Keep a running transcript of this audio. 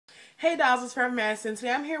Hey dolls, it's Forever Madison. Today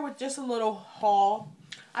I'm here with just a little haul.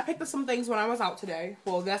 I picked up some things when I was out today.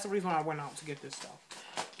 Well, that's the reason why I went out to get this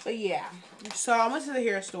stuff. But yeah, so I went to the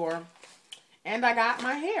hair store and I got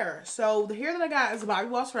my hair. So the hair that I got is a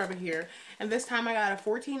Bobbi Forever hair, and this time I got a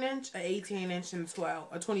 14-inch, a 18-inch, and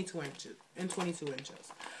a 22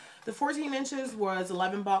 inches, The 14 inches was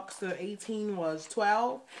 $11, the 18 was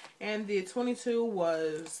 $12, and the 22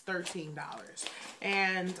 was $13.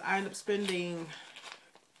 And I ended up spending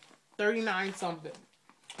 39 something.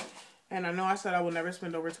 And I know I said I would never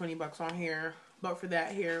spend over 20 bucks on hair, but for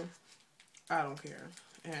that hair, I don't care.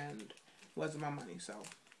 And it wasn't my money, so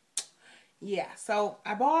yeah. So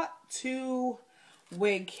I bought 2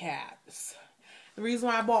 wig caps. The reason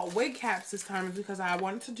why I bought wig caps this time is because I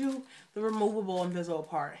wanted to do the removable invisible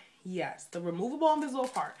part. Yes, the removable invisible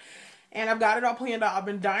part. And I've got it all planned out. I've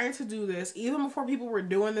been dying to do this. Even before people were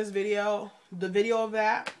doing this video, the video of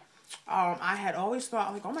that, I had always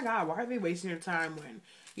thought, like, oh my god, why are they wasting their time when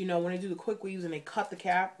they do the quick weaves and they cut the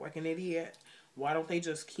cap like an idiot? Why don't they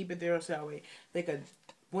just keep it there so that way they could,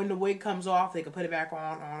 when the wig comes off, they could put it back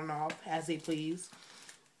on and off as they please.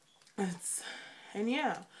 And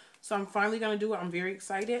yeah, so I'm finally going to do it. I'm very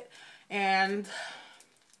excited. And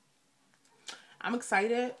I'm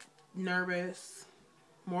excited, nervous,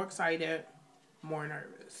 more excited, more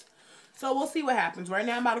nervous. So we'll see what happens. Right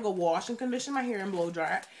now I'm about to go wash and condition my hair and blow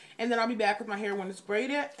dry it. And then I'll be back with my hair when it's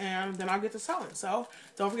braided. And then I'll get to sewing. So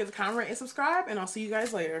don't forget to comment, rate, and subscribe. And I'll see you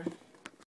guys later.